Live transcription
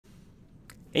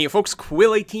Hey folks,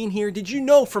 Quill18 here. Did you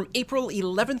know from April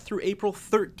 11th through April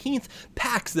 13th,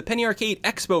 PAX, the Penny Arcade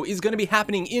Expo, is going to be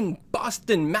happening in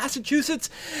Boston, Massachusetts,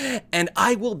 and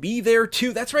I will be there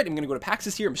too. That's right, I'm going to go to PAX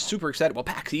this year. I'm super excited. Well,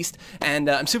 PAX East, and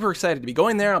I'm super excited to be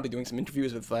going there. I'll be doing some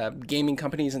interviews with gaming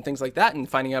companies and things like that, and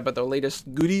finding out about the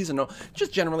latest goodies, and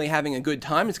just generally having a good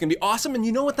time. It's going to be awesome, and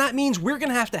you know what that means? We're going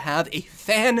to have a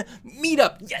fan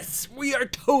meetup. Yes, we are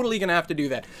totally going to have to do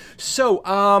that. So,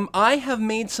 I have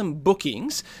made some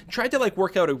bookings. Tried to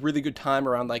work out a really good time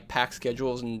around PAX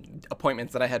schedules and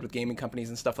appointments that I had with gaming companies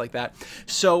and stuff like that.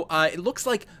 So it looks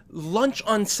like lunch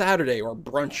on Saturday or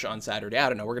brunch on Saturday. I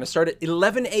don't know. We're going to start at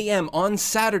 11 a.m. on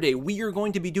Saturday. We are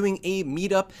going to be doing a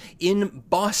meetup in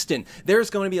Boston.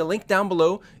 There's going to be a link down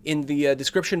below in the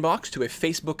description box to a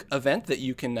Facebook event that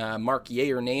you can mark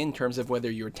yay or nay in terms of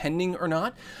whether you're attending or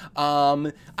not.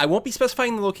 I won't be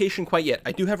specifying the location quite yet.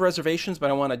 I do have reservations, but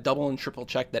I want to double and triple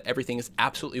check that everything is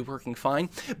absolutely working fine.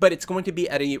 But it's going to be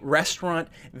at a restaurant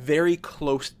very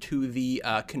close to the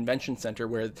convention center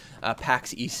where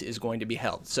PAX East is going to be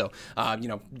held. So,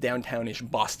 downtown-ish,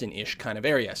 Boston-ish kind of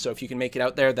area. So if you can make it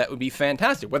out there, that would be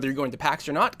fantastic. Whether you're going to PAX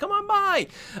or not, come on by.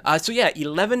 So yeah,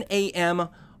 11 a.m.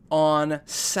 on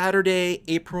Saturday,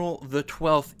 April the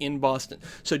 12th in Boston.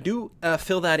 So do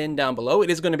fill that in down below. It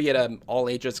is going to be at an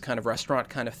all-ages kind of restaurant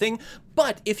kind of thing.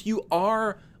 But if you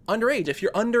are underage, if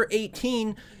you're under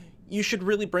 18, you should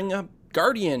really bring a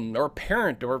guardian or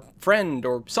parent or friend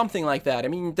or something like that. I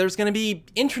mean, there's going to be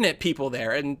internet people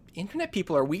there, and internet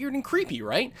people are weird and creepy,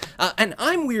 right? And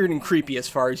I'm weird and creepy as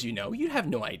far as you know. You have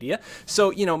no idea.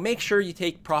 So, make sure you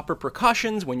take proper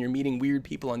precautions when you're meeting weird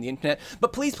people on the internet.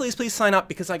 But please, please, please sign up,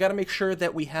 because I got to make sure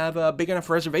that we have a big enough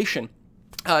reservation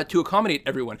to accommodate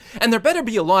everyone. And there better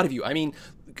be a lot of you. I mean,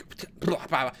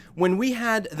 when we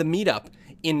had the meetup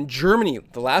in Germany,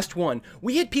 the last one,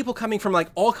 we had people coming from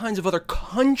all kinds of other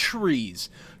countries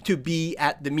to be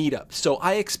at the meetup. So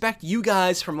I expect you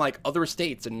guys from other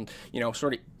states and,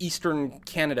 sort of Eastern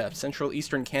Canada, Central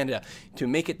Eastern Canada, to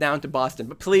make it down to Boston.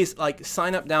 But please,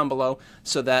 sign up down below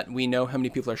so that we know how many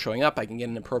people are showing up. I can get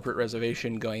an appropriate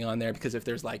reservation going on there, because if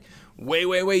there's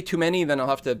way too many, then I'll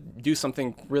have to do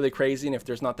something really crazy. And if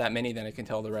there's not that many, then I can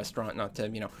tell the restaurant not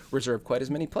to, reserve quite as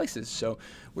many places. So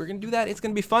we're going to do that. It's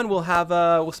going to be fun. We'll have,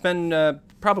 we'll spend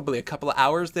probably a couple of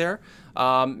hours there.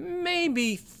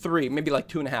 Maybe 3, maybe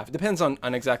 2.5. It depends on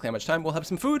exactly how much time. We'll have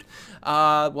some food.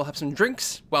 We'll have some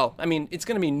drinks. Well, I mean, it's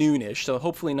going to be noonish, so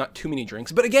hopefully not too many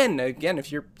drinks. But again,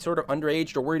 if you're sort of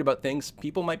underage or worried about things,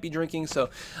 people might be drinking. So,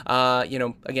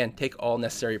 again, take all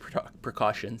necessary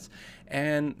precautions.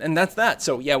 And that's that.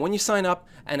 So yeah, when you sign up,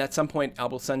 and at some point I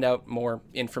will send out more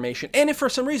information. And if for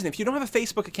some reason, if you don't have a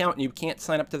Facebook account and you can't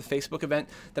sign up to the Facebook event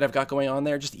that I've got going on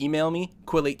there, just email me,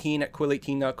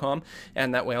 quill18@quill18.com,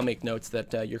 and that way I'll make notes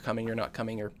that you're coming, you're not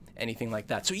coming, or anything like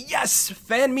that. So yes,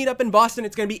 fan meetup in Boston.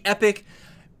 It's going to be epic.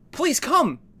 Please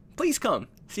come. Please come.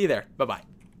 See you there. Bye-bye.